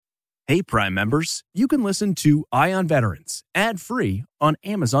Hey, Prime members, you can listen to Eye on Veterans ad-free on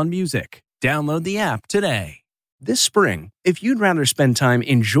Amazon Music. Download the app today. This spring, if you'd rather spend time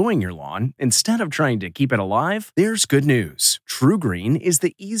enjoying your lawn instead of trying to keep it alive, there's good news. True Green is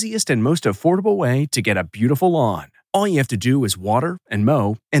the easiest and most affordable way to get a beautiful lawn. All you have to do is water and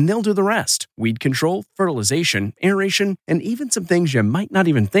mow, and they'll do the rest. Weed control, fertilization, aeration, and even some things you might not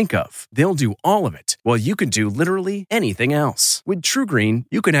even think of. They'll do all of it, while you can do literally anything else. With True Green,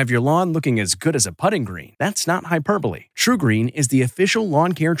 you can have your lawn looking as good as a putting green. That's not hyperbole. True Green is the official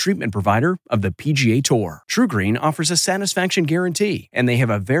lawn care treatment provider of the PGA Tour. True Green offers a satisfaction guarantee, and they have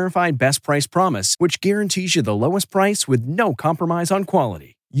a verified best price promise, which guarantees you the lowest price with no compromise on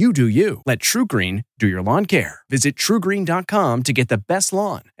quality. You do you. Let True Green do your lawn care. Visit TrueGreen.com to get the best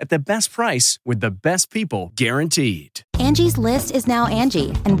lawn at the best price with the best people guaranteed. Angie's List is now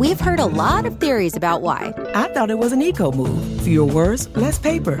Angie, and we've heard a lot of theories about why. I thought it was an eco move. Fewer words, less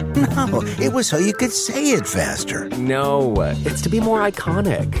paper. No, it was so you could say it faster. No, it's to be more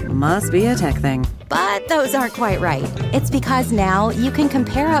iconic. Must be a tech thing. But those aren't quite right. It's because now you can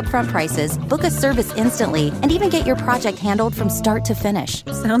compare upfront prices, book a service instantly, and even get your project handled from start to finish.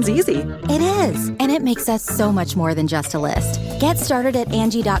 Sounds easy. It is, and it makes us so much more than just a list. Get started at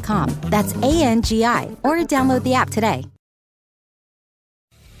Angie.com. That's ANGI, or download the app today.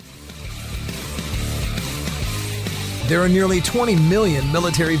 There are nearly 20 million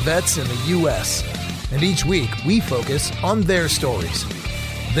military vets in the U.S., and each week we focus on their stories.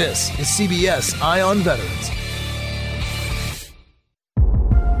 This is CBS Eye on Veterans.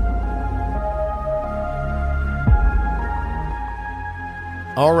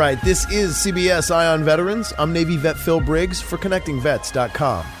 All right, this is CBS Eye on Veterans. I'm Navy vet Phil Briggs for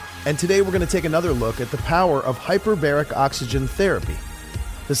ConnectingVets.com. And today we're going to take another look at the power of hyperbaric oxygen therapy.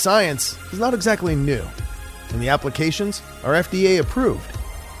 The science is not exactly new, and the applications are FDA approved.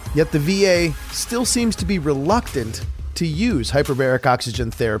 Yet the VA still seems to be reluctant to use hyperbaric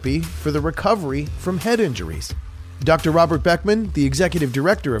oxygen therapy for the recovery from head injuries. Dr. Robert Beckman, the executive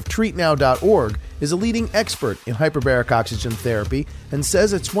director of TreatNow.org, is a leading expert in hyperbaric oxygen therapy and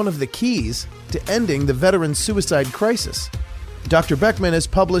says it's one of the keys to ending the veteran suicide crisis. Dr. Beckman has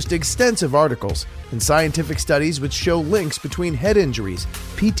published extensive articles and scientific studies which show links between head injuries,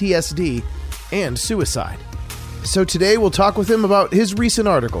 PTSD, and suicide. So today we'll talk with him about his recent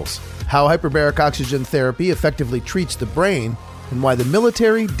articles, how hyperbaric oxygen therapy effectively treats the brain, and why the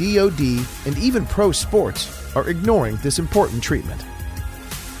military, DoD, and even pro sports are ignoring this important treatment.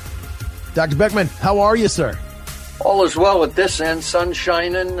 Dr. Beckman, how are you, sir? All is well with this end, sun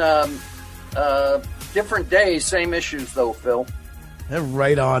shining. Different days, same issues though, Phil.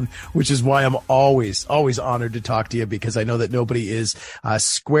 Right on, which is why I'm always honored to talk to you, because I know that nobody is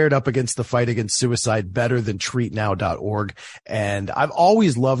squared up against the fight against suicide better than TreatNow.org. And I've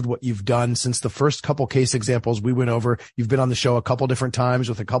always loved what you've done since the first couple case examples we went over. You've been on the show a couple different times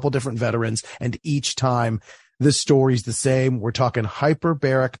with a couple different veterans, and each time the story's the same. We're talking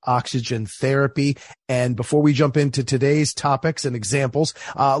hyperbaric oxygen therapy. And before we jump into today's topics and examples,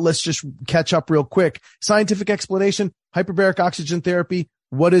 let's just catch up real quick. Scientific explanation, hyperbaric oxygen therapy.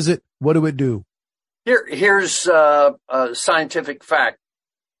 What is it? What do it do? Here's a scientific fact.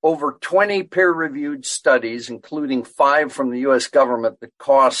 Over 20 peer-reviewed studies, including 5 from the U.S. government that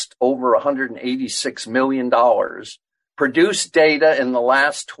cost over $186 million, produced data in the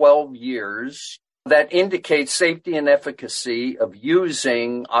last 12 years that indicates safety and efficacy of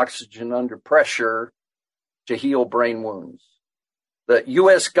using oxygen under pressure to heal brain wounds. The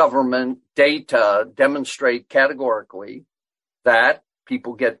U.S. government data demonstrate categorically that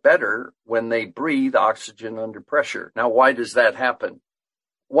people get better when they breathe oxygen under pressure. Now, why does that happen?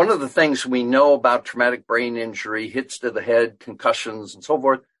 One of the things we know about traumatic brain injury, hits to the head, concussions, and so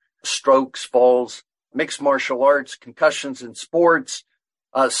forth, strokes, falls, mixed martial arts, concussions in sports,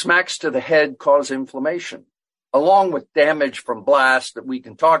 smacks to the head cause inflammation, along with damage from blast that we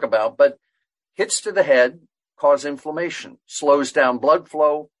can talk about, but hits to the head cause inflammation, slows down blood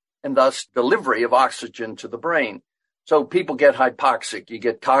flow, and thus delivery of oxygen to the brain. So people get hypoxic, you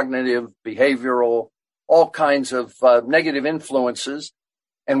get cognitive, behavioral, all kinds of negative influences.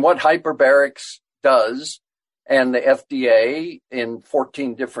 And what hyperbarics does, and the FDA in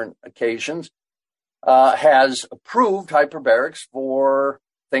 14 different occasions, has approved hyperbarics for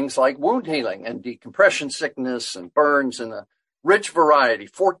things like wound healing and decompression sickness and burns and a rich variety,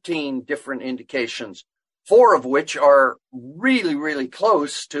 14 different indications, 4 of which are really, really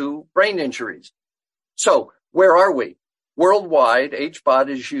close to brain injuries. So where are we? Worldwide, HBOT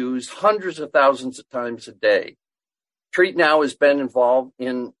is used hundreds of thousands of times a day. TreatNow has been involved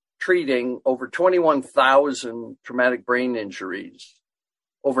in treating over 21,000 traumatic brain injuries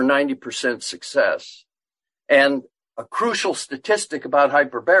over 90% success. And a crucial statistic about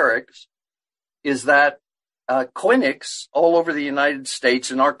hyperbarics is that clinics all over the United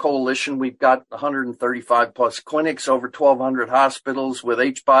States, in our coalition, we've got 135 plus clinics, over 1,200 hospitals with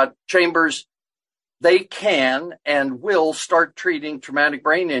HBOT chambers. They can and will start treating traumatic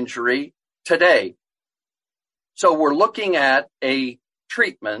brain injury today. So we're looking at a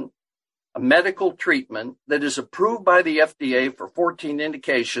treatment, a medical treatment that is approved by the FDA for 14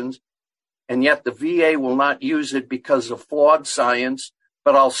 indications, and yet the VA will not use it because of flawed science.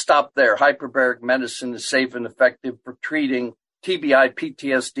 But I'll stop there. Hyperbaric medicine is safe and effective for treating TBI,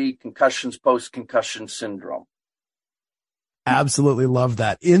 PTSD, concussions, post-concussion syndrome. Absolutely love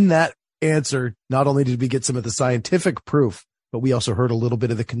that. In that answer, not only did we get some of the scientific proof, but we also heard a little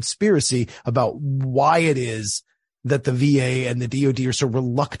bit of the conspiracy about why it is that the VA and the DoD are so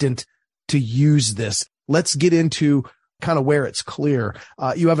reluctant to use this. Let's get into kind of where it's clear.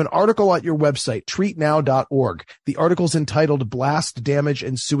 You have an article at your website, treatnow.org. The article's entitled Blast Damage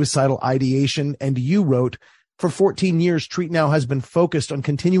and Suicidal Ideation. And you wrote, for 14 years, Treat Now has been focused on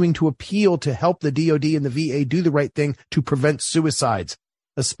continuing to appeal to help the DoD and the VA do the right thing to prevent suicides,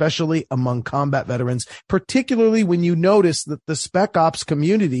 especially among combat veterans, particularly when you notice that the Spec Ops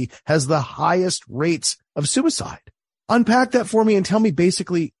community has the highest rates of suicide. Unpack that for me and tell me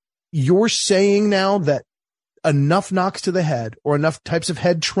basically, you're saying now that enough knocks to the head or enough types of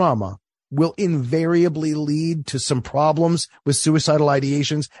head trauma will invariably lead to some problems with suicidal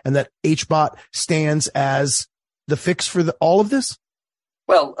ideations, and that HBOT stands as the fix for all of this?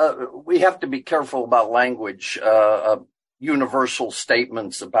 Well, we have to be careful about language. Universal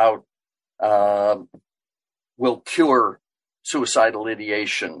statements about will cure suicidal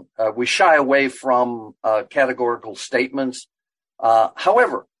ideation. We shy away from categorical statements.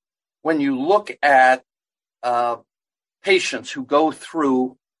 However, when you look at patients who go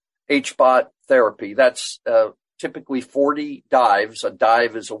through HBOT therapy, that's typically 40 dives. A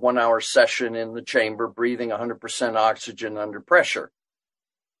dive is a 1-hour session in the chamber, breathing 100% oxygen under pressure.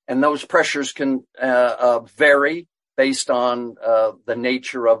 And those pressures can vary based on the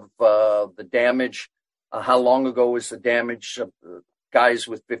nature of the damage. How long ago was the damage? Guys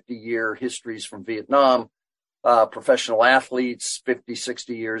with 50-year histories from Vietnam, professional athletes, 50,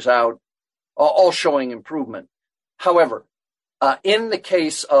 60 years out, all showing improvement. However, in the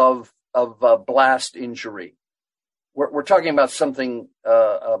case of blast injury, we're talking about something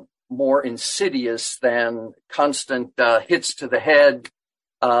more insidious than constant hits to the head,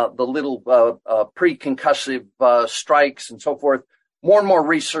 the little pre-concussive strikes and so forth. More and more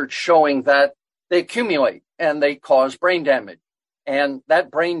research showing that they accumulate and they cause brain damage. And that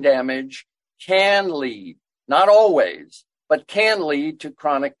brain damage can lead, not always, but can lead to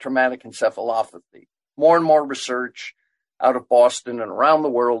chronic traumatic encephalopathy. More and more research out of Boston and around the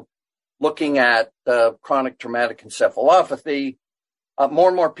world looking at chronic traumatic encephalopathy. More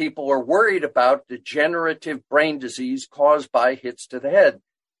and more people are worried about degenerative brain disease caused by hits to the head.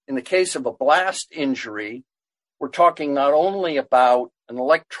 In the case of a blast injury, we're talking not only about an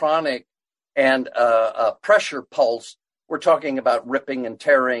electronic and a pressure pulse, we're talking about ripping and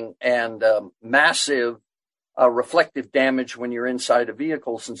tearing and massive reflective damage when you're inside of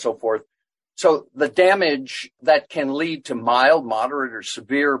vehicles and so forth. So the damage that can lead to mild, moderate, or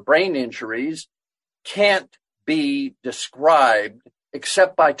severe brain injuries can't be described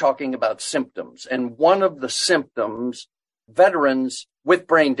except by talking about symptoms. And one of the symptoms, veterans with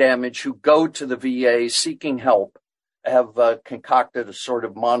brain damage who go to the VA seeking help have concocted a sort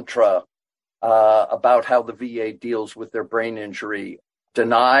of mantra about how the VA deals with their brain injury: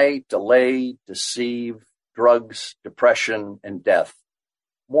 deny, delay, deceive, drugs, depression, and death.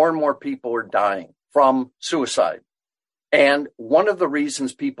 More and more people are dying from suicide. And one of the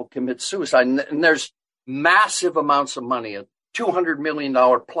reasons people commit suicide, and there's massive amounts of money, a $200 million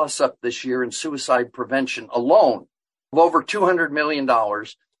plus up this year in suicide prevention alone, of over $200 million.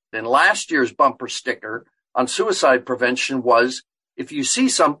 And last year's bumper sticker on suicide prevention was, if you see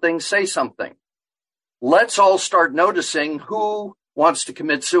something, say something. Let's all start noticing who wants to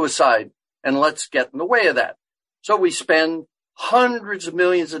commit suicide, and let's get in the way of that. So we spend hundreds of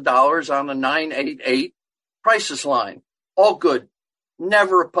millions of dollars on a 988 crisis line. All good.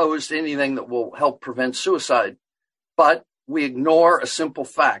 Never opposed to anything that will help prevent suicide. But we ignore a simple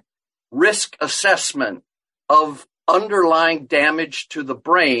fact. Risk assessment of underlying damage to the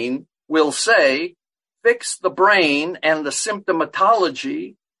brain will say, fix the brain and the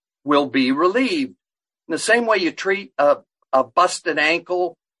symptomatology will be relieved. In the same way you treat a busted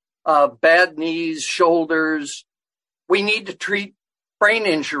ankle, bad knees, shoulders, we need to treat brain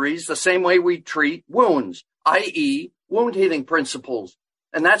injuries the same way we treat wounds, i.e., wound healing principles.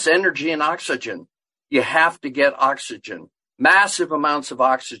 and that's energy and oxygen. You have to get oxygen, massive amounts of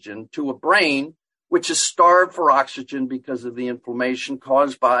oxygen to a brain which is starved for oxygen because of the inflammation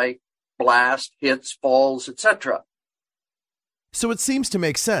caused by blast, hits, falls, etc. So it seems to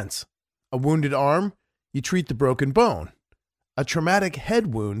make sense. A wounded arm, you treat the broken bone. A traumatic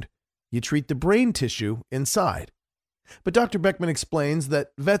head wound, you treat the brain tissue inside. But Dr. Beckman explains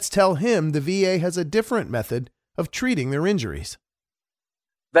that vets tell him the VA has a different method of treating their injuries.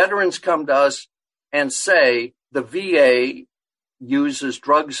 Veterans come to us and say the VA uses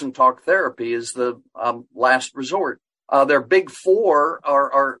drugs and talk therapy as the last resort. Their big four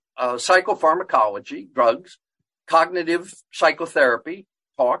are psychopharmacology, drugs, cognitive psychotherapy,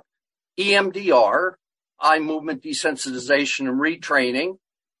 talk, EMDR, eye movement desensitization and retraining,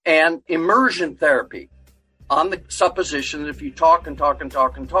 and immersion therapy, on the supposition that if you talk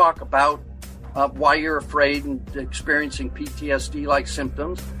about why you're afraid and experiencing PTSD-like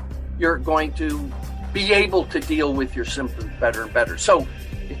symptoms, you're going to be able to deal with your symptoms better and better. So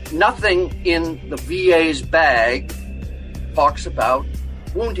nothing in the VA's bag talks about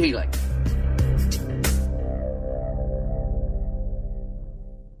wound healing.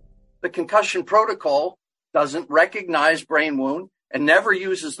 The concussion protocol doesn't recognize brain wound and never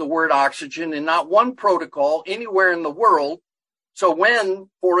uses the word oxygen in not one protocol anywhere in the world. So when,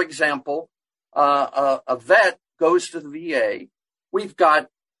 for example, a vet goes to the VA, we've got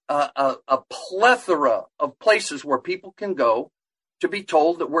a plethora of places where people can go to be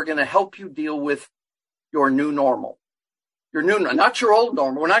told that we're going to help you deal with your new normal. Your new, not your old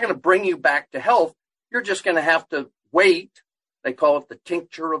normal. We're not going to bring you back to health. You're just going to have to wait. They call it the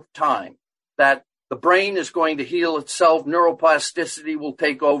tincture of time, that the brain is going to heal itself. Neuroplasticity will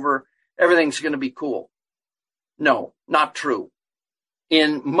take over. Everything's going to be cool. No, not true.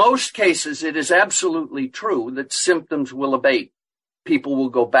 In most cases, it is absolutely true that symptoms will abate. People will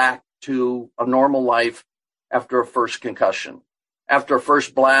go back to a normal life after a first concussion. After a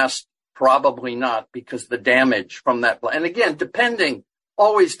first blast, probably not, because the damage from that blast. And again,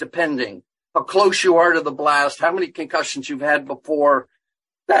 always depending how close you are to the blast, how many concussions you've had before.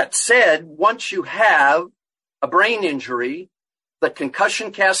 That said, once you have a brain injury, the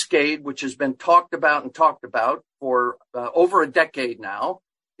concussion cascade, which has been talked about for over a decade now,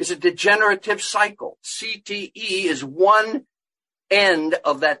 is a degenerative cycle. CTE is one end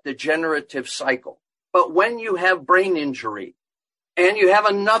of that degenerative cycle. But when you have brain injury, and you have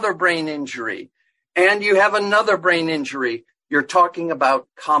another brain injury, and you have another brain injury, you're talking about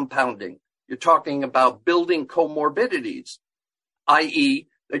compounding. You're talking about building comorbidities, i.e.,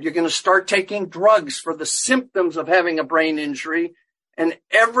 that you're going to start taking drugs for the symptoms of having a brain injury. And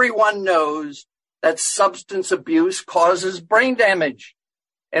everyone knows that substance abuse causes brain damage.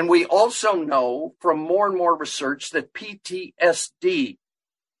 And we also know from more and more research that PTSD,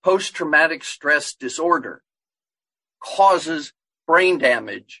 post-traumatic stress disorder, causes brain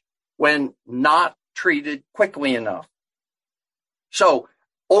damage when not treated quickly enough. So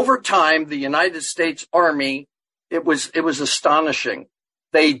over time, the United States Army, it was astonishing.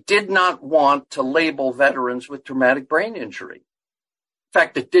 They did not want to label veterans with traumatic brain injury. In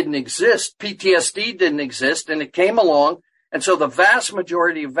fact, it didn't exist. PTSD didn't exist, and it came along. And so the vast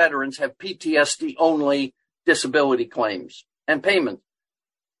majority of veterans have PTSD-only disability claims and payments.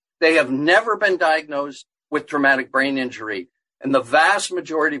 They have never been diagnosed with traumatic brain injury. And the vast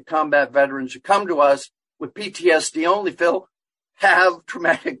majority of combat veterans who come to us with PTSD only, Phil, have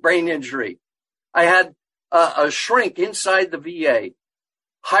traumatic brain injury. I had a shrink inside the VA,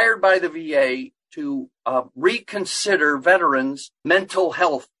 hired by the VA to reconsider veterans' mental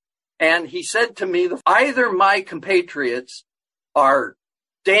health. And he said to me, either my compatriots are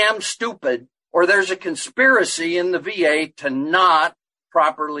damn stupid or there's a conspiracy in the VA to not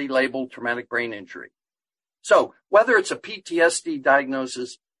properly label traumatic brain injury. So whether it's a PTSD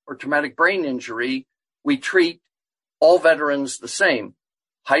diagnosis or traumatic brain injury, we treat all veterans the same.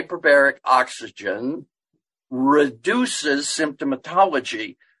 Hyperbaric oxygen reduces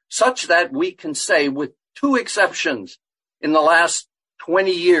symptomatology such that we can say, with two exceptions, in the last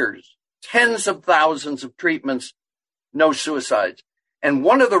 20 years, tens of thousands of treatments, no suicides. And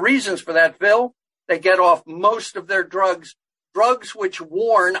one of the reasons for that, Phil, they get off most of their drugs which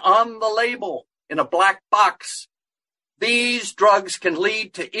warn on the label in a black box. These drugs can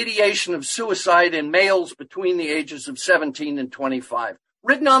lead to ideation of suicide in males between the ages of 17 and 25,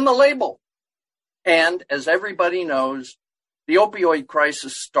 written on the label. And as everybody knows, the opioid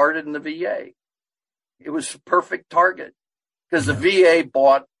crisis started in the VA. It was a perfect target because the VA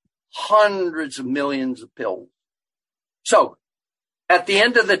bought hundreds of millions of pills. So at the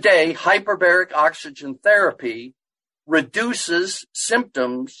end of the day, hyperbaric oxygen therapy reduces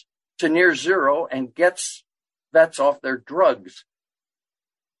symptoms to near zero, and gets vets off their drugs.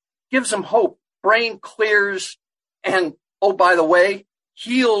 Gives them hope. Brain clears and, oh, by the way,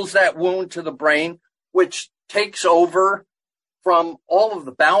 heals that wound to the brain, which takes over from all of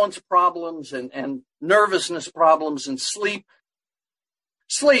the balance problems and nervousness problems and sleep.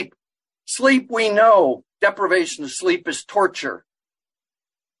 Sleep, we know deprivation of sleep is torture.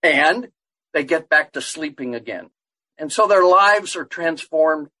 And they get back to sleeping again. And so their lives are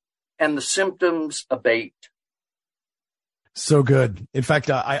transformed and the symptoms abate. So good. In fact,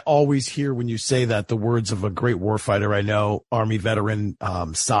 I always hear when you say that the words of a great warfighter I know, Army veteran,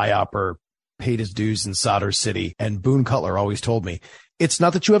 PSYOPer, paid his dues in Solder City. And Boone Cutler always told me, it's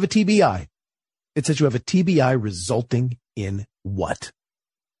not that you have a TBI. It's that you have a TBI resulting in what?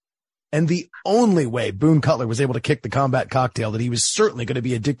 And the only way Boone Cutler was able to kick the combat cocktail that he was certainly going to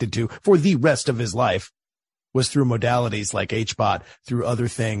be addicted to for the rest of his life was through modalities like HBOT, through other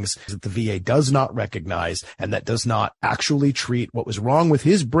things that the VA does not recognize and that does not actually treat what was wrong with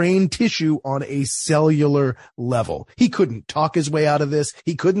his brain tissue on a cellular level. He couldn't talk his way out of this.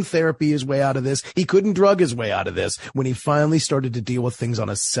 He couldn't therapy his way out of this. He couldn't drug his way out of this. When he finally started to deal with things on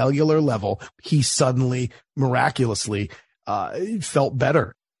a cellular level, he suddenly, miraculously, felt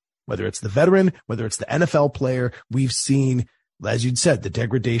better. Whether it's the veteran, whether it's the NFL player, we've seen, as you'd said, the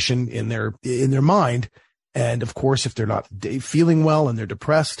degradation in their mind. And of course, if they're not feeling well and they're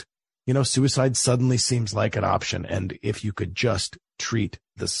depressed, suicide suddenly seems like an option. And if you could just treat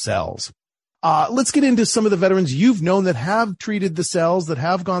the cells. Let's get into some of the veterans you've known that have treated the cells, that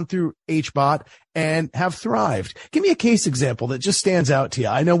have gone through HBOT and have thrived. Give me a case example that just stands out to you.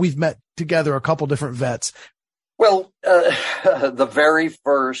 I know we've met together a couple different vets. Well, the very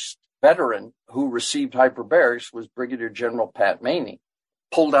first veteran who received hyperbarics was Brigadier General Pat Maney.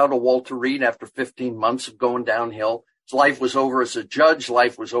 Pulled out of Walter Reed after 15 months of going downhill. His life was over as a judge.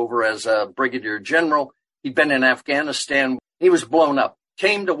 Life was over as a brigadier general. He'd been in Afghanistan. He was blown up.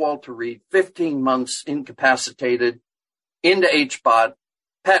 Came to Walter Reed, 15 months incapacitated, into HBOT.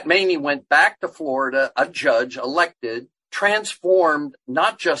 Pat Maney went back to Florida, a judge, elected, transformed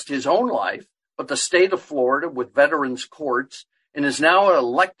not just his own life, but the state of Florida with veterans courts, and is now an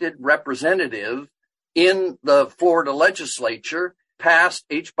elected representative in the Florida legislature, passed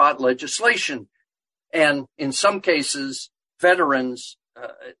HBOT legislation. And in some cases, veterans,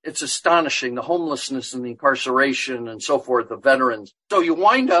 it's astonishing, the homelessness and the incarceration and so forth of veterans. So you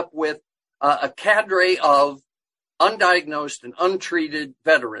wind up with a cadre of undiagnosed and untreated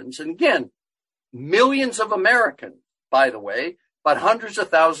veterans. And again, millions of Americans, by the way, but hundreds of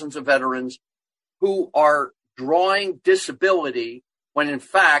thousands of veterans who are drawing disability when in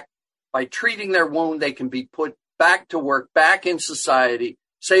fact, by treating their wound, they can be put back to work, back in society,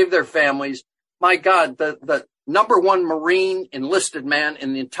 save their families. My God, the number one Marine enlisted man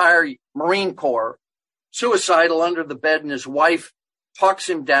in the entire Marine Corps, suicidal under the bed, and his wife talks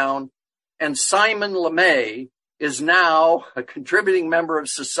him down. And Simon LeMay is now a contributing member of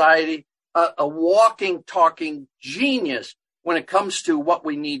society, a walking, talking genius when it comes to what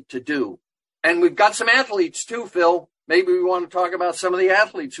we need to do. And we've got some athletes too, Phil. Maybe we want to talk about some of the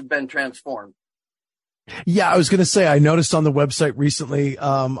athletes who've been transformed. Yeah, I was going to say, I noticed on the website recently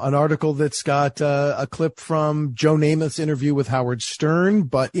an article that's got a clip from Joe Namath's interview with Howard Stern,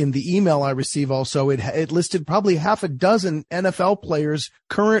 but in the email I received also, it listed probably half a dozen NFL players,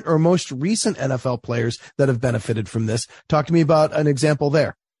 current or most recent NFL players that have benefited from this. Talk to me about an example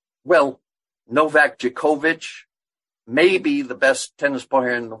there. Well, Novak Djokovic, maybe the best tennis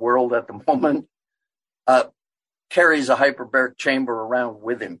player in the world at the moment, carries a hyperbaric chamber around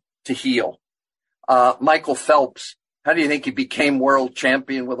with him to heal. Michael Phelps, how do you think he became world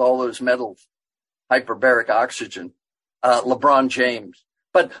champion with all those medals? Hyperbaric oxygen. LeBron James.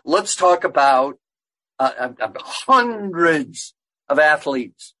 But let's talk about hundreds of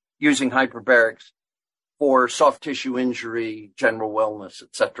athletes using hyperbarics for soft tissue injury, general wellness,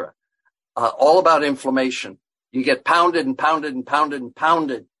 etc. All about inflammation. You get pounded and pounded and pounded and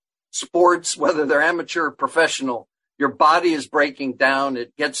pounded. Sports, whether they're amateur or professional, your body is breaking down.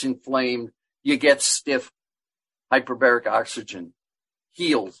 It gets inflamed. You get stiff. Hyperbaric oxygen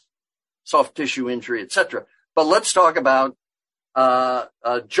heals soft tissue injury, etc. But let's talk about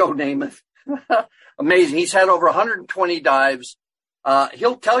Joe Namath. Amazing. He's had over 120 dives.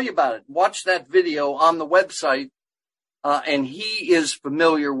 He'll tell you about it. Watch that video on the website. And he is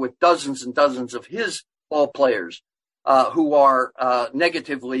familiar with dozens and dozens of his ball players who are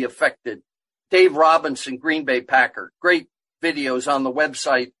negatively affected. Dave Robinson, Green Bay Packer. Great videos on the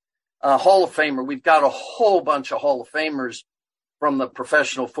website. Hall of Famer. We've got a whole bunch of Hall of Famers from the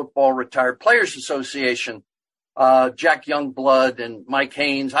Professional Football Retired Players Association. Jack Youngblood and Mike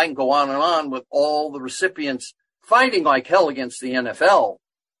Haynes. I can go on with all the recipients fighting like hell against the NFL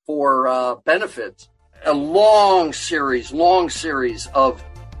for benefits. A long series of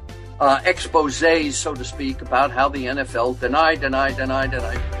exposés, so to speak, about how the NFL denied,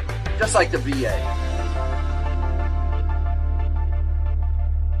 just like the VA.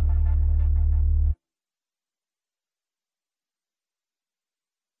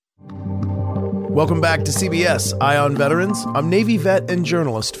 Welcome back to CBS Eye on Veterans. I'm Navy vet and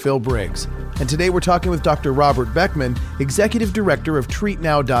journalist Phil Briggs. And today we're talking with Dr. Robert Beckman, Executive Director of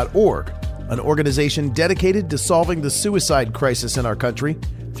TreatNow.org, an organization dedicated to solving the suicide crisis in our country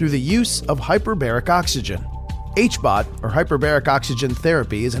through the use of hyperbaric oxygen. HBOT, or Hyperbaric Oxygen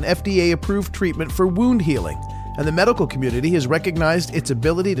Therapy, is an FDA-approved treatment for wound healing, and the medical community has recognized its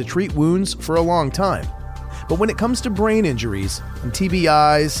ability to treat wounds for a long time. But when it comes to brain injuries and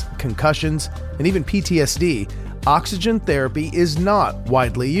TBIs, concussions, and even PTSD, oxygen therapy is not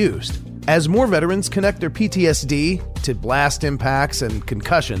widely used. As more veterans connect their PTSD to blast impacts and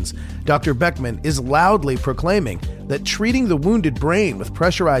concussions, Dr. Beckman is loudly proclaiming that treating the wounded brain with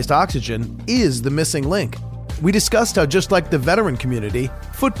pressurized oxygen is the missing link. We discussed how, just like the veteran community,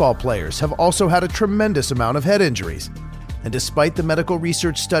 football players have also had a tremendous amount of head injuries. And despite the medical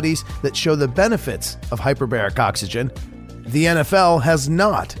research studies that show the benefits of hyperbaric oxygen, the NFL has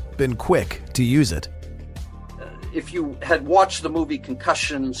not been quick to use it. If you had watched the movie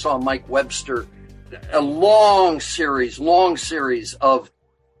Concussion and saw Mike Webster, a long series of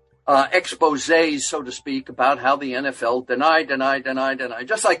exposés, so to speak, about how the NFL denied,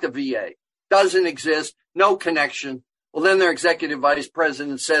 just like the VA. Doesn't exist, no connection. Well, then their executive vice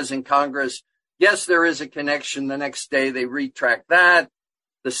president says in Congress, yes, there is a connection. The next day they retract that.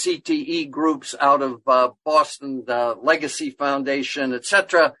 The CTE groups out of Boston, the Legacy Foundation,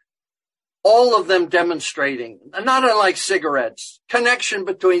 etc., all of them demonstrating, not unlike cigarettes, connection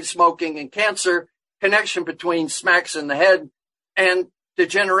between smoking and cancer, connection between smacks in the head and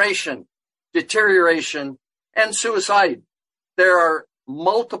degeneration, deterioration, and suicide. There are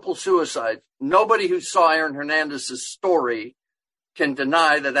multiple suicides. Nobody who saw Aaron Hernandez's story can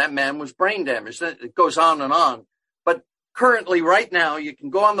deny that man was brain damaged. It goes on and on. But currently, right now, you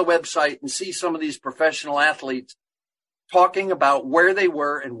can go on the website and see some of these professional athletes talking about where they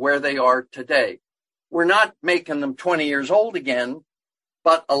were and where they are today. We're not making them 20 years old again,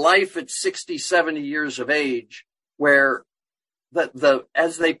 but a life at 60, 70 years of age where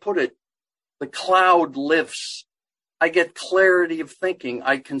as they put it, the cloud lifts. I get clarity of thinking.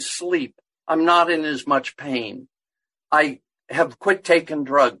 I can sleep. I'm not in as much pain. I have quit taking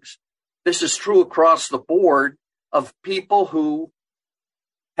drugs. This is true across the board of people who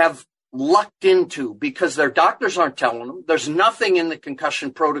have lucked into, because their doctors aren't telling them. There's nothing in the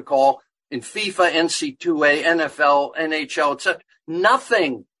concussion protocol in FIFA, NC2A, NFL, NHL, etc.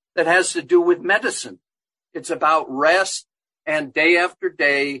 Nothing that has to do with medicine. It's about rest and day after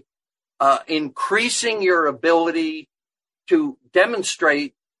day, increasing your ability to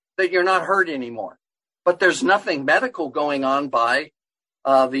demonstrate that you're not hurt anymore. But there's nothing medical going on by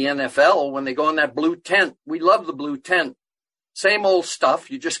the NFL when they go in that blue tent. We love the blue tent. Same old stuff.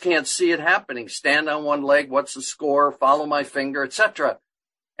 You just can't see it happening. Stand on one leg. What's the score? Follow my finger, etc.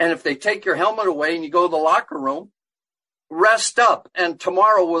 And if they take your helmet away and you go to the locker room, rest up. And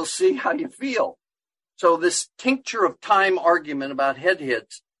tomorrow we'll see how you feel. So this tincture of time argument about head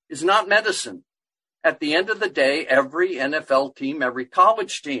hits is not medicine. At the end of the day, every NFL team, every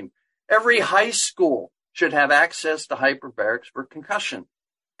college team, every high school should have access to hyperbarics for concussion.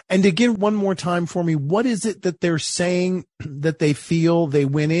 And again, one more time for me, what is it that they're saying that they feel? They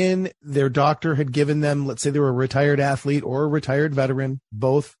went in, their doctor had given them, let's say they were a retired athlete or a retired veteran,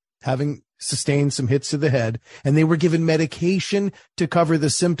 both having sustained some hits to the head, and they were given medication to cover the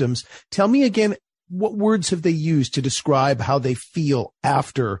symptoms. Tell me again, what words have they used to describe how they feel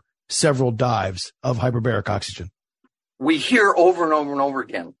after several dives of hyperbaric oxygen? We hear over and over and over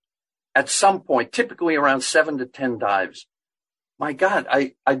again, at some point, typically around 7 to 10 dives, my God,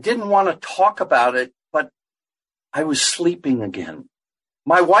 I didn't want to talk about it, but I was sleeping again.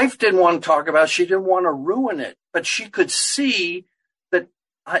 My wife didn't want to talk about it. She didn't want to ruin it, but she could see that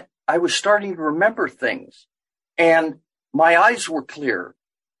I was starting to remember things, and my eyes were clear,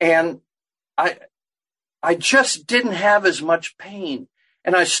 and I just didn't have as much pain.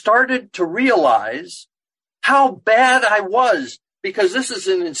 And I started to realize how bad I was, because this is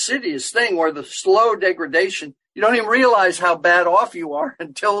an insidious thing where the slow degradation, you don't even realize how bad off you are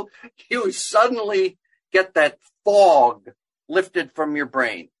until you suddenly get that fog lifted from your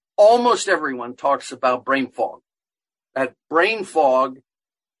brain. Almost everyone talks about brain fog. That brain fog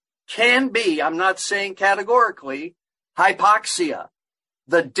can be, I'm not saying categorically, hypoxia,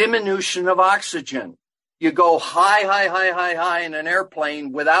 the diminution of oxygen. You go high in an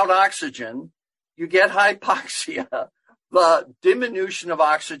airplane without oxygen, you get hypoxia, the diminution of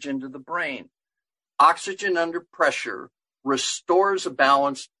oxygen to the brain. Oxygen under pressure restores a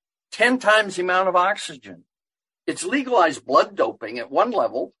balance 10 times the amount of oxygen. It's legalized blood doping at one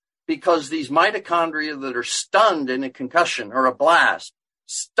level because these mitochondria that are stunned in a concussion or a blast,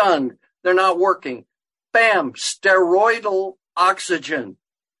 stunned, they're not working. Bam, steroidal oxygen.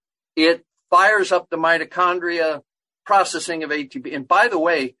 It fires up the mitochondria, processing of ATP. And by the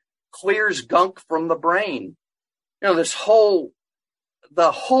way, clears gunk from the brain. You know,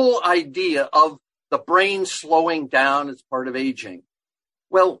 the whole idea of the brain slowing down is part of aging.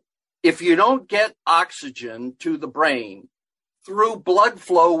 Well, if you don't get oxygen to the brain through blood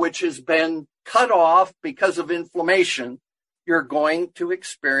flow, which has been cut off because of inflammation, you're going to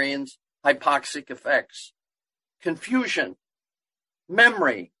experience hypoxic effects, confusion,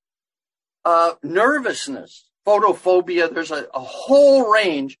 memory, nervousness, photophobia. There's a whole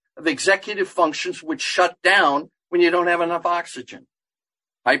range of executive functions which shut down when you don't have enough oxygen.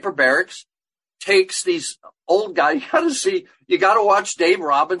 Hyperbarics takes these old guys. You got to watch Dave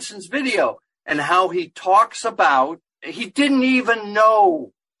Robinson's video and how he talks about, he didn't even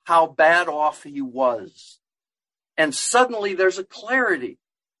know how bad off he was. And suddenly there's a clarity.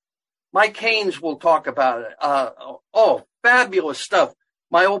 Mike Haynes will talk about it. Fabulous stuff.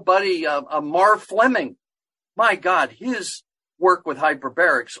 My old buddy, Marv Fleming, my God, his work with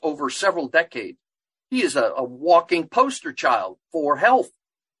hyperbarics over several decades. He is a walking poster child for health.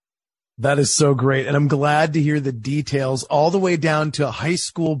 That is so great. And I'm glad to hear the details all the way down to a high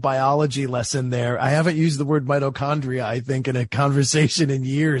school biology lesson there. I haven't used the word mitochondria, I think, in a conversation in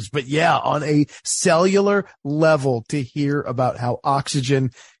years. But yeah, on a cellular level, to hear about how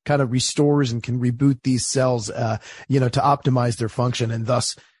oxygen kind of restores and can reboot these cells, to optimize their function and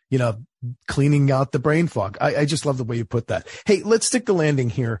thus, cleaning out the brain fog. I just love the way you put that. Hey, let's stick the landing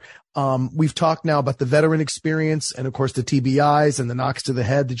here. We've talked now about the veteran experience and of course the TBIs and the knocks to the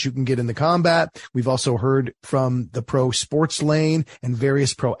head that you can get in the combat. We've also heard from the pro sports lane and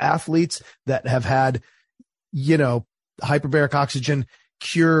various pro athletes that have had, hyperbaric oxygen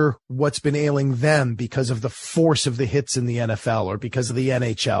cure what's been ailing them because of the force of the hits in the NFL or because of the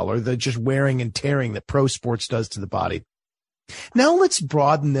NHL or the just wearing and tearing that pro sports does to the body. Now let's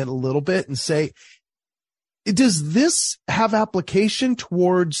broaden it a little bit and say, does this have application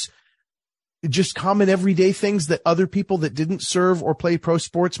towards just common everyday things that other people that didn't serve or play pro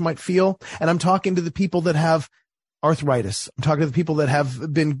sports might feel? And I'm talking to the people that have arthritis. I'm talking to the people that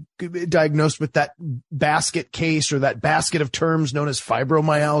have been diagnosed with that basket case or that basket of terms known as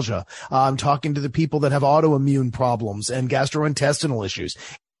fibromyalgia. I'm talking to the people that have autoimmune problems and gastrointestinal issues.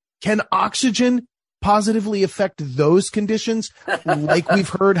 Can oxygen positively affect those conditions, like we've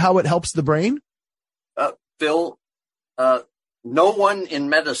heard how it helps the brain? Phil, no one in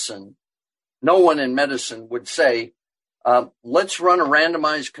medicine would say, let's run a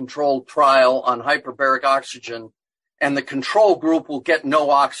randomized controlled trial on hyperbaric oxygen and the control group will get no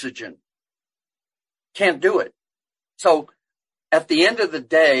oxygen. Can't do it. So at the end of the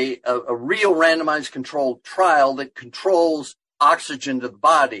day, a real randomized controlled trial that controls oxygen to the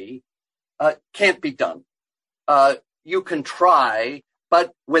body can't be done. You can try,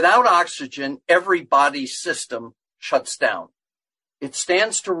 but without oxygen, every body system shuts down. It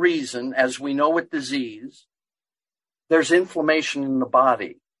stands to reason, as we know with disease, there's inflammation in the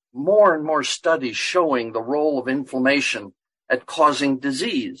body. More and more studies showing the role of inflammation at causing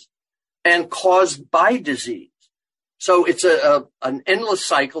disease and caused by disease. So it's an endless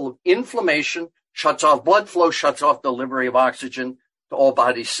cycle of inflammation, shuts off blood flow, shuts off delivery of oxygen to all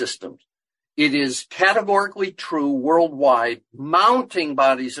body systems. It is categorically true worldwide, mounting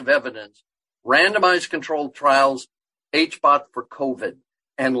bodies of evidence, randomized controlled trials, HBOT for COVID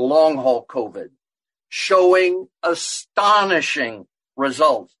and long-haul COVID, showing astonishing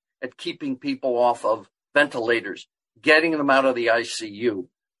results at keeping people off of ventilators, getting them out of the ICU,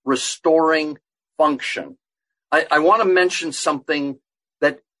 restoring function. I want to mention something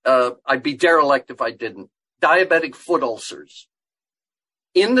that I'd be derelict if I didn't. Diabetic foot ulcers.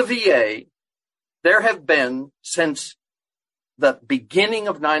 In the VA, there have been, since the beginning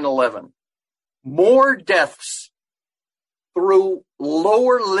of 9/11, more deaths through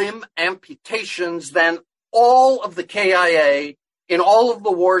lower limb amputations than all of the KIA in all of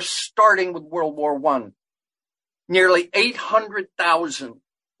the wars, starting with World War I. Nearly 800,000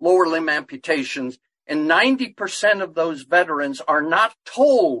 lower limb amputations, and 90% of those veterans are not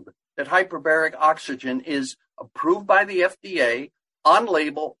told that hyperbaric oxygen is approved by the FDA, on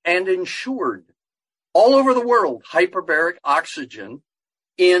label, and insured. All over the world, hyperbaric oxygen,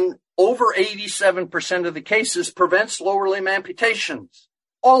 in over 87% of the cases, prevents lower limb amputations.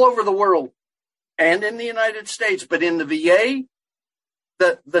 All over the world and in the United States. But in the VA,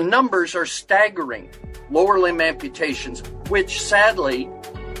 the numbers are staggering. Lower limb amputations, which sadly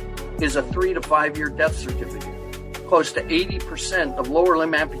is a 3 to 5 year death certificate. Close to 80% of lower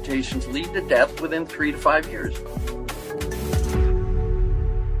limb amputations lead to death within 3 to 5 years.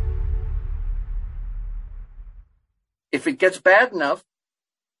 If it gets bad enough,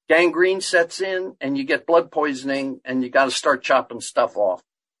 gangrene sets in and you get blood poisoning and you got to start chopping stuff off.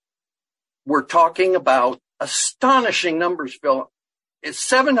 We're talking about astonishing numbers, Phil. It's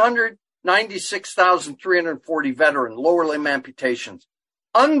 796,340 veteran lower limb amputations.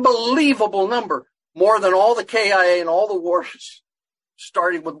 Unbelievable number. More than all the KIA and all the wars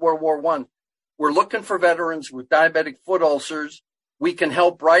starting with World War I. We're looking for veterans with diabetic foot ulcers. We can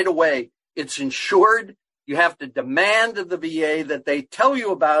help right away. It's insured. You have to demand of the VA that they tell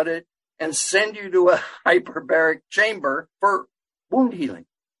you about it and send you to a hyperbaric chamber for wound healing.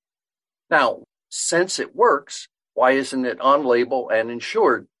 Now, since it works, why isn't it on label and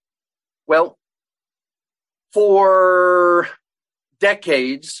insured? Well, for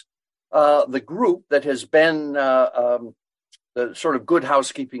decades, the group that has been the sort of good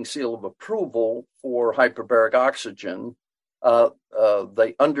housekeeping seal of approval for hyperbaric oxygen,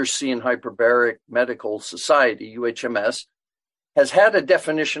 the Undersea and Hyperbaric Medical Society, UHMS, has had a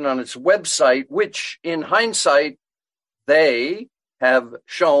definition on its website, which in hindsight, they have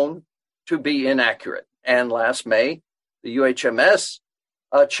shown to be inaccurate. And last May, the UHMS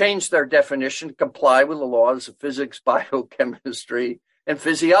changed their definition to comply with the laws of physics, biochemistry, and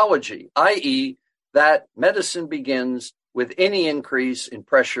physiology, i.e., that medicine begins with any increase in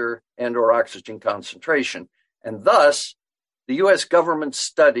pressure and or oxygen concentration. And thus, the U.S. government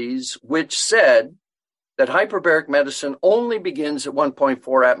studies, which said that hyperbaric medicine only begins at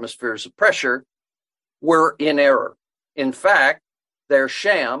 1.4 atmospheres of pressure, were in error. In fact, their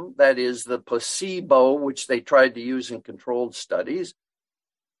sham, that is the placebo, which they tried to use in controlled studies,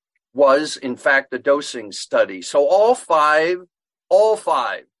 was in fact a dosing study. So all five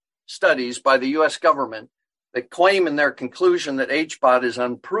studies by the U.S. government that claim in their conclusion that HBOT is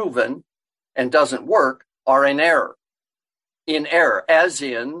unproven and doesn't work are in error. In error, as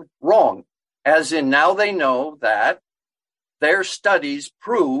in wrong. As in now they know that their studies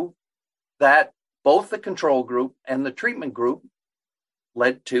prove that both the control group and the treatment group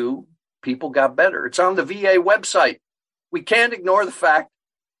led to people got better. It's on the VA website. We can't ignore the fact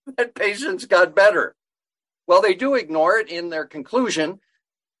that patients got better. Well, they do ignore it in their conclusion.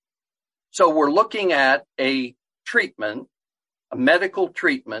 So we're looking at a treatment, a medical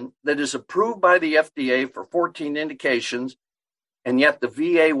treatment that is approved by the FDA for 14 indications, and yet the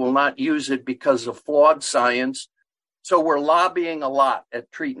VA will not use it because of flawed science. So we're lobbying a lot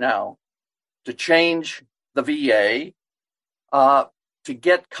at Treat Now to change the VA, to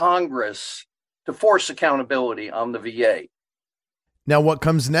get Congress to force accountability on the VA. Now, what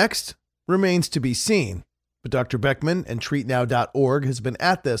comes next remains to be seen. But Dr. Beckman and TreatNow.org has been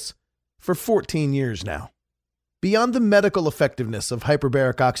at this for 14 years now. Beyond the medical effectiveness of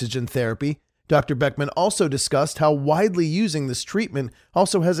hyperbaric oxygen therapy, Dr. Beckman also discussed how widely using this treatment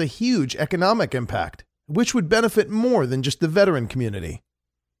also has a huge economic impact, which would benefit more than just the veteran community.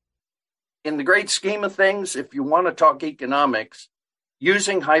 In the great scheme of things, if you want to talk economics,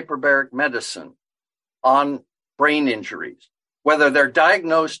 using hyperbaric medicine on brain injuries, whether they're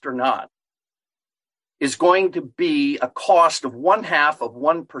diagnosed or not, is going to be a cost of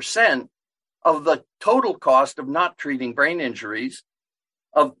 0.5% of the total cost of not treating brain injuries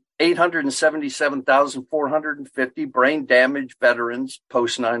of 877,450 brain damage veterans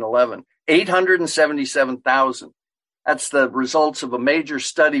post 9/11. 877,000. That's the results of a major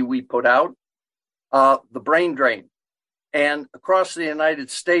study we put out, the brain drain. And across the United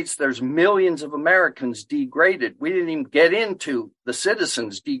States, there's millions of Americans degraded. We didn't even get into the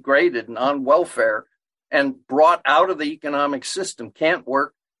citizens degraded and on welfare and brought out of the economic system, can't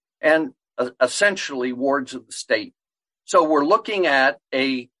work, and essentially wards of the state. So we're looking at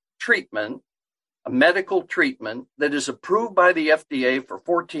a treatment, a medical treatment that is approved by the FDA for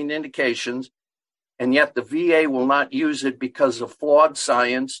 14 indications, and yet the VA will not use it because of flawed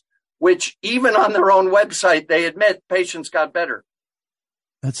science, which even on their own website, they admit patients got better.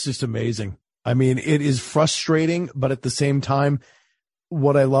 That's just amazing. I mean, it is frustrating, but at the same time,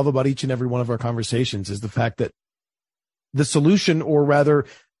 what I love about each and every one of our conversations is the fact that the solution, or rather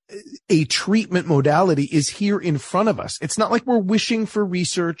a treatment modality is here in front of us. It's not like we're wishing for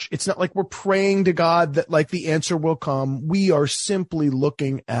research. It's not like we're praying to God that like the answer will come. We are simply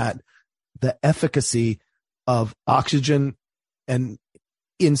looking at the efficacy of oxygen and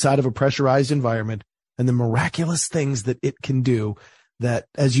inside of a pressurized environment and the miraculous things that it can do that,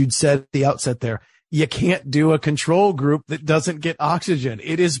 as you'd said at the outset there, you can't do a control group that doesn't get oxygen.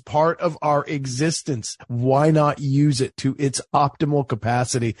 It is part of our existence. Why not use it to its optimal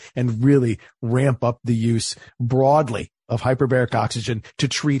capacity and really ramp up the use broadly of hyperbaric oxygen to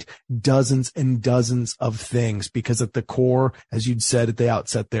treat dozens and dozens of things? Because at the core, as you'd said at the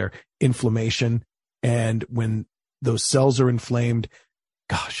outset there, inflammation. And when those cells are inflamed,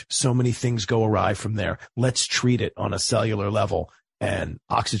 gosh, so many things go awry from there. Let's treat it on a cellular level. And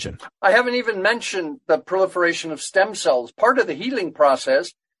oxygen. I haven't even mentioned the proliferation of stem cells. Part of the healing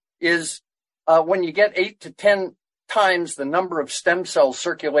process is when you get 8 to 10 times the number of stem cells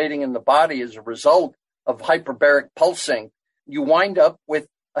circulating in the body as a result of hyperbaric pulsing, you wind up with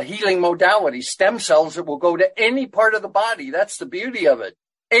a healing modality, stem cells that will go to any part of the body. That's the beauty of it.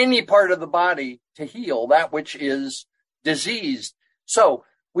 Any part of the body to heal that which is diseased. So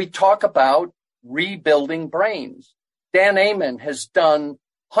we talk about rebuilding brains. Dan Amen has done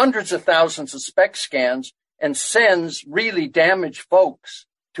hundreds of thousands of SPECT scans and sends really damaged folks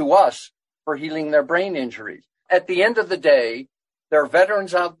to us for healing their brain injuries. At the end of the day, there are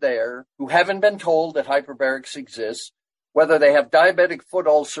veterans out there who haven't been told that hyperbarics exists, whether they have diabetic foot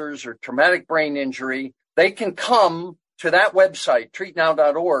ulcers or traumatic brain injury. They can come to that website,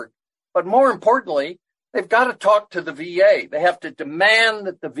 treatnow.org. But more importantly, they've got to talk to the VA. They have to demand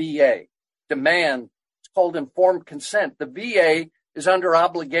that the VA called informed consent. The VA is under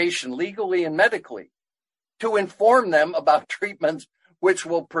obligation legally and medically to inform them about treatments which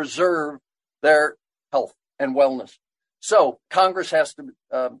will preserve their health and wellness. So Congress has to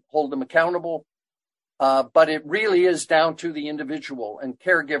hold them accountable, but it really is down to the individual and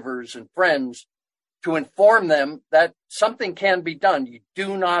caregivers and friends to inform them that something can be done. You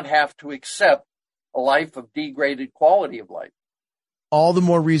do not have to accept a life of degraded quality of life. All the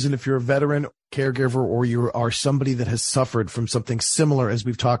more reason if you're a veteran, caregiver, or you are somebody that has suffered from something similar as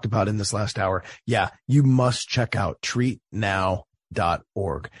we've talked about in this last hour. Yeah, you must check out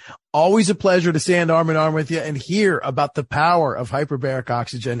treatnow.org. Always a pleasure to stand arm in arm with you and hear about the power of hyperbaric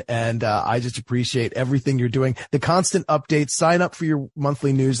oxygen. And I just appreciate everything you're doing. The constant updates. Sign up for your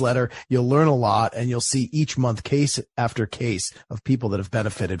monthly newsletter. You'll learn a lot, and you'll see each month case after case of people that have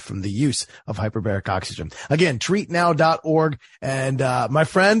benefited from the use of hyperbaric oxygen. Again, treatnow.org. And my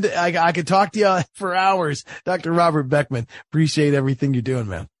friend, I could talk to you for hours. Dr. Robert Beckman, appreciate everything you're doing,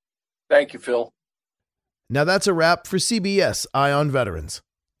 man. Thank you, Phil. Now that's a wrap for CBS Eye on Veterans.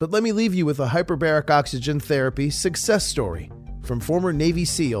 But let me leave you with a hyperbaric oxygen therapy success story from former Navy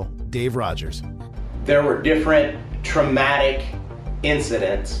SEAL Dave Rogers. There were different traumatic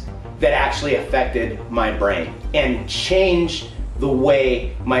incidents that actually affected my brain and changed the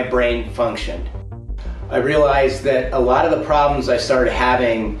way my brain functioned. I realized that a lot of the problems I started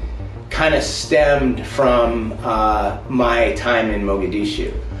having kind of stemmed from my time in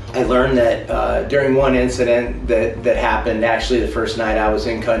Mogadishu. I learned that during one incident that happened, actually the first night I was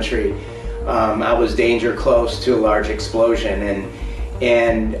in country, I was danger close to a large explosion,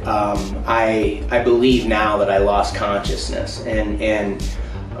 and I believe now that I lost consciousness, and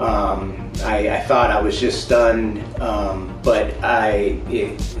I thought I was just stunned, but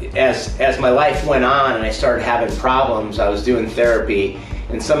as my life went on and I started having problems, I was doing therapy,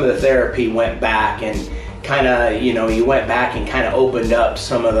 and some of the therapy went back and kind of, you went back and kind of opened up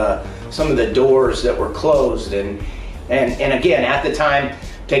some of the doors that were closed, and again, at the time,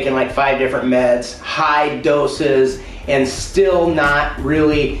 taking like 5 different meds, high doses, and still not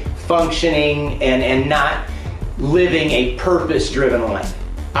really functioning and not living a purpose-driven life.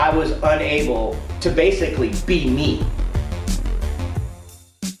 I was unable to basically be me.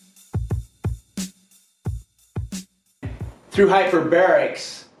 Through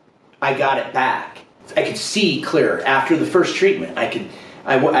hyperbarics, I got it back. I could see clearer after the first treatment. I came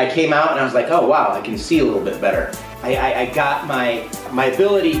out and I was like, oh wow, I can see a little bit better. I got my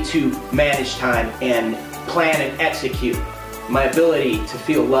ability to manage time and plan and execute, my ability to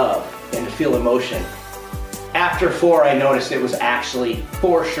feel love and to feel emotion. After 4, I noticed it was actually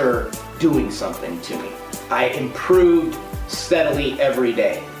for sure doing something to me. I improved steadily every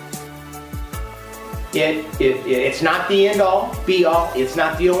day. It's not the end all, be all. It's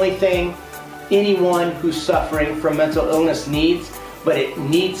not the only thing anyone who's suffering from mental illness needs, but it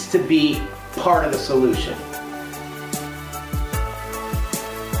needs to be part of the solution.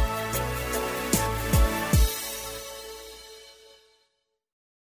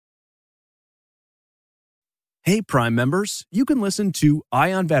 Hey, Prime members, you can listen to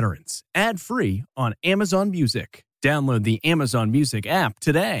Eye on Veterans ad-free on Amazon Music. Download the Amazon Music app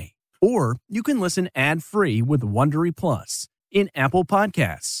today. Or you can listen ad-free with Wondery Plus in Apple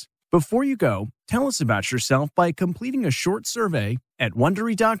Podcasts. Before you go, tell us about yourself by completing a short survey at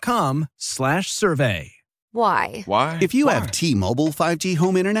Wondery.com/survey. Why? If you have T-Mobile 5G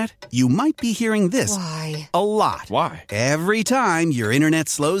home internet, you might be hearing this a lot. Why? Every time your internet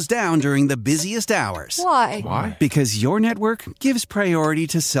slows down during the busiest hours. Why? Because your network gives priority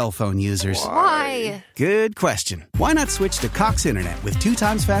to cell phone users. Why? Good question. Why not switch to Cox Internet with 2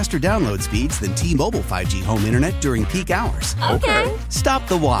 times faster download speeds than T-Mobile 5G home internet during peak hours? Okay. Stop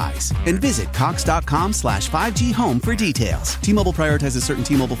the whys and visit cox.com/5G home for details. T-Mobile prioritizes certain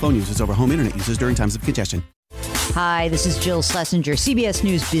T-Mobile phone users over home internet users during times of congestion. Hi, this is Jill Schlesinger, CBS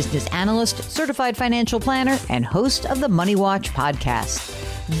News business analyst, certified financial planner, and host of the Money Watch podcast.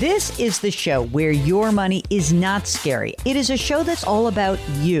 This is the show where your money is not scary. It is a show that's all about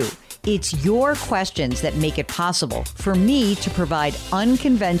you. It's your questions that make it possible for me to provide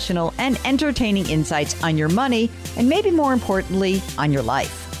unconventional and entertaining insights on your money, and maybe more importantly, on your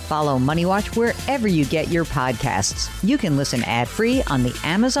life. Follow Money Watch wherever you get your podcasts. You can listen ad-free on the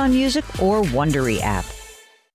Amazon Music or Wondery app.